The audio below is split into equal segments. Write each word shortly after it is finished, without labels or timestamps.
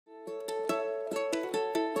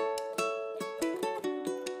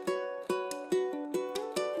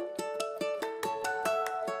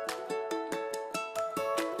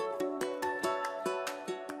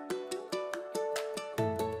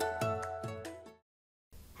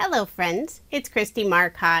Hello friends, it's Kristie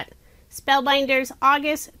Marcotte. Spellbinders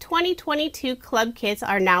August 2022 club kits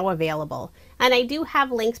are now available, and I do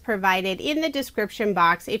have links provided in the description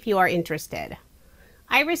box if you are interested.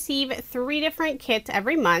 I receive 3 different kits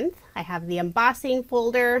every month. I have the embossing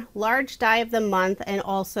folder, large die of the month, and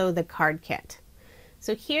also the card kit.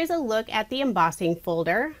 So here's a look at the embossing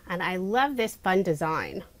folder, and I love this fun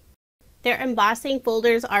design. Their embossing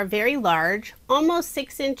folders are very large, almost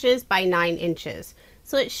 6 inches by 9 inches.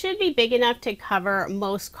 So it should be big enough to cover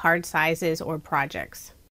most card sizes or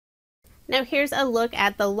projects. Now here's a look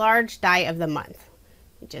at the large die of the month.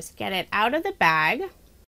 You just get it out of the bag.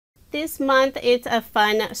 This month it's a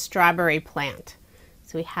fun strawberry plant.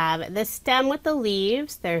 So we have the stem with the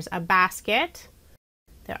leaves, there's a basket,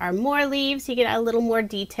 there are more leaves, you get a little more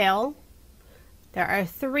detail. There are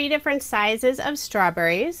 3 different sizes of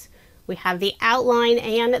strawberries. We have the outline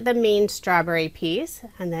and the main strawberry piece,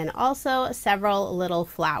 and then also several little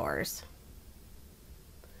flowers.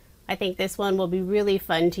 I think this one will be really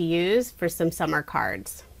fun to use for some summer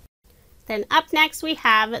cards. Then up next we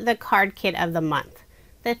have the card kit of the month.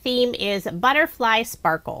 The theme is Butterfly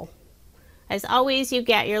Sparkle. As always, you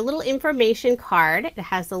get your little information card. It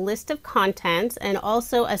has the list of contents and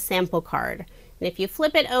also a sample card. And if you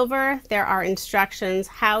flip it over, there are instructions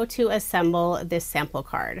how to assemble this sample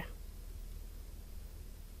card.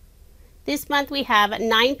 This month we have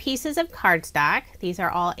 9 pieces of cardstock. These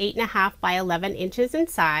are all 8.5 by 11 inches in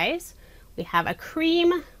size. We have a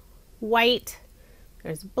cream, white,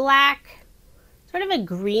 there's black, sort of a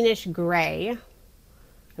greenish gray,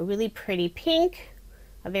 a really pretty pink,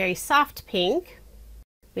 a very soft pink.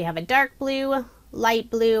 We have a dark blue,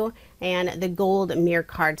 light blue, and the gold mirror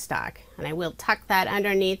cardstock. And I will tuck that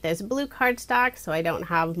underneath this blue cardstock so I don't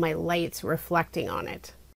have my lights reflecting on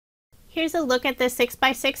it. Here's a look at the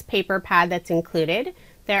 6x6 paper pad that's included.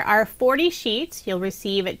 There are 40 sheets. You'll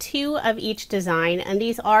receive 2 of each design, and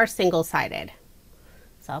these are single-sided.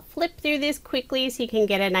 So I'll flip through this quickly so you can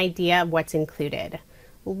get an idea of what's included.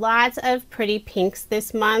 Lots of pretty pinks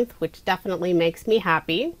this month, which definitely makes me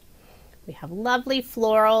happy. We have lovely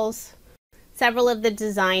florals. Several of the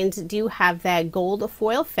designs do have that gold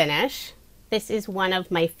foil finish. This is one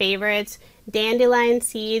of my favorites, dandelion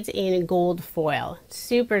seeds in gold foil,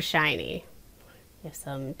 super shiny. We have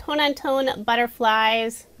some tone-on-tone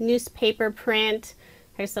butterflies, newspaper print.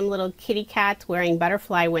 Here's some little kitty cats wearing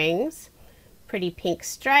butterfly wings. Pretty pink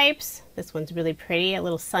stripes. This one's really pretty, a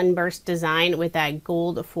little sunburst design with that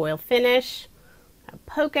gold foil finish.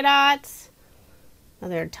 Polka dots,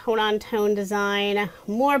 another tone-on-tone design,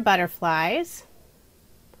 more butterflies.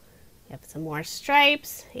 We have some more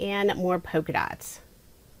stripes and more polka dots.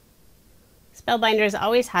 Spellbinders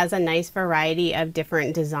always has a nice variety of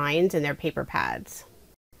different designs in their paper pads.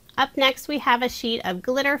 Up next we have a sheet of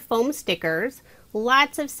glitter foam stickers,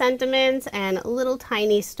 lots of sentiments and little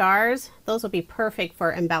tiny stars. Those will be perfect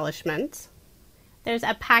for embellishments. There's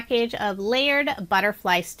a package of layered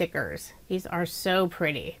butterfly stickers. These are so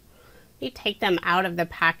pretty. You take them out of the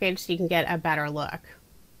package so you can get a better look.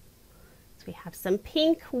 So we have some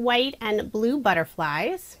pink, white, and blue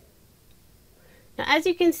butterflies. Now, as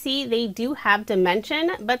you can see, they do have dimension,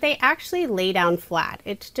 but they actually lay down flat.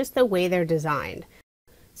 It's just the way they're designed.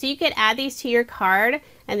 So you could add these to your card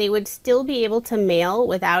and they would still be able to mail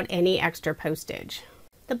without any extra postage.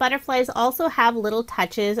 The butterflies also have little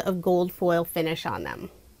touches of gold foil finish on them.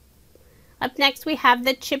 Up next we have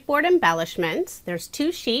the chipboard embellishments. There's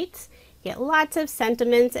 2 sheets. Get lots of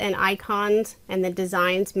sentiments and icons, and the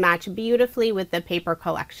designs match beautifully with the paper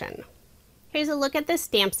collection. Here's a look at the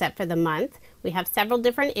stamp set for the month. We have several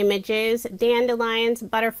different images, dandelions,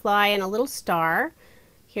 butterfly, and a little star.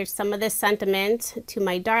 Here's some of the sentiments. To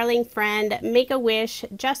my darling friend, make a wish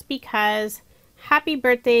just because, happy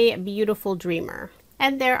birthday, beautiful dreamer.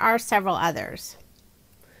 And there are several others.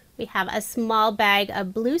 We have a small bag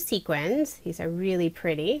of blue sequins. These are really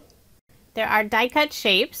pretty. There are die cut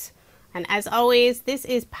shapes. And as always, this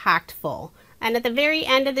is packed full. And at the very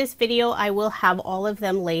end of this video, I will have all of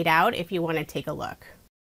them laid out if you want to take a look.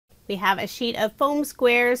 We have a sheet of foam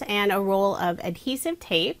squares and a roll of adhesive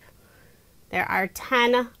tape. There are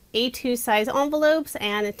 10 A2 size envelopes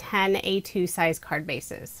and 10 A2 size card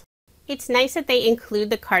bases. It's nice that they include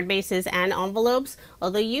the card bases and envelopes,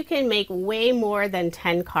 although you can make way more than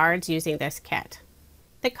 10 cards using this kit.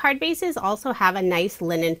 The card bases also have a nice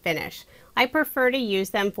linen finish. I prefer to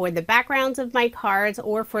use them for the backgrounds of my cards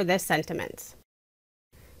or for the sentiments.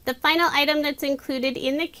 The final item that's included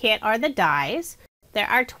in the kit are the dies. There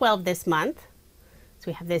are 12 this month. So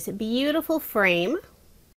we have this beautiful frame.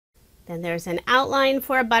 Then there's an outline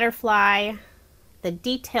for a butterfly, the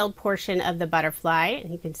detailed portion of the butterfly,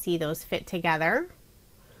 and you can see those fit together.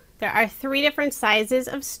 There are 3 different sizes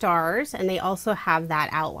of stars, and they also have that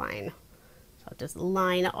outline. So I'll just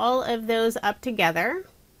line all of those up together.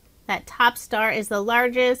 That top star is the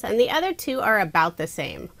largest, and the other 2 are about the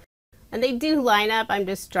same. And they do line up. I'm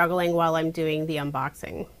just struggling while I'm doing the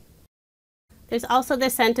unboxing. There's also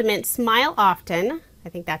the sentiment smile often. I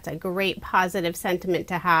think that's a great positive sentiment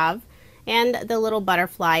to have. And the little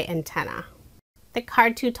butterfly antenna. The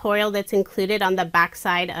card tutorial that's included on the back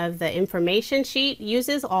side of the information sheet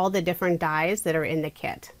uses all the different dies that are in the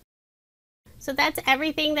kit. So that's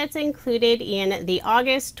everything that's included in the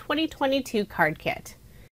August 2022 card kit.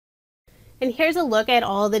 And here's a look at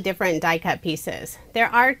all the different die cut pieces. There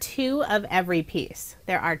are 2 of every piece.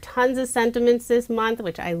 There are tons of sentiments this month,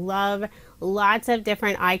 which I love, lots of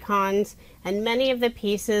different icons, and many of the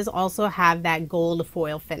pieces also have that gold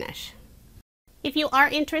foil finish. If you are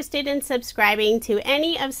interested in subscribing to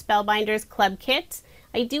any of Spellbinders Club kits,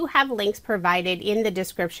 I do have links provided in the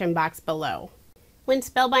description box below. When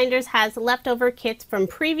Spellbinders has leftover kits from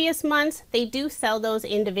previous months, they do sell those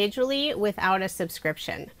individually without a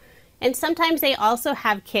subscription. And sometimes they also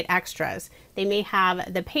have kit extras. They may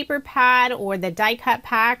have the paper pad or the die cut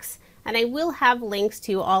packs, and I will have links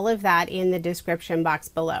to all of that in the description box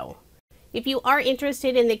below. If you are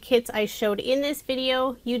interested in the kits I showed in this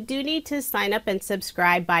video, you do need to sign up and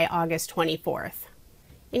subscribe by August 24th.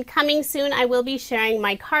 In coming soon, I will be sharing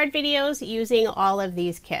my card videos using all of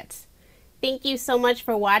these kits. Thank you so much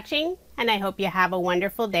for watching, and I hope you have a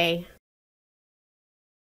wonderful day.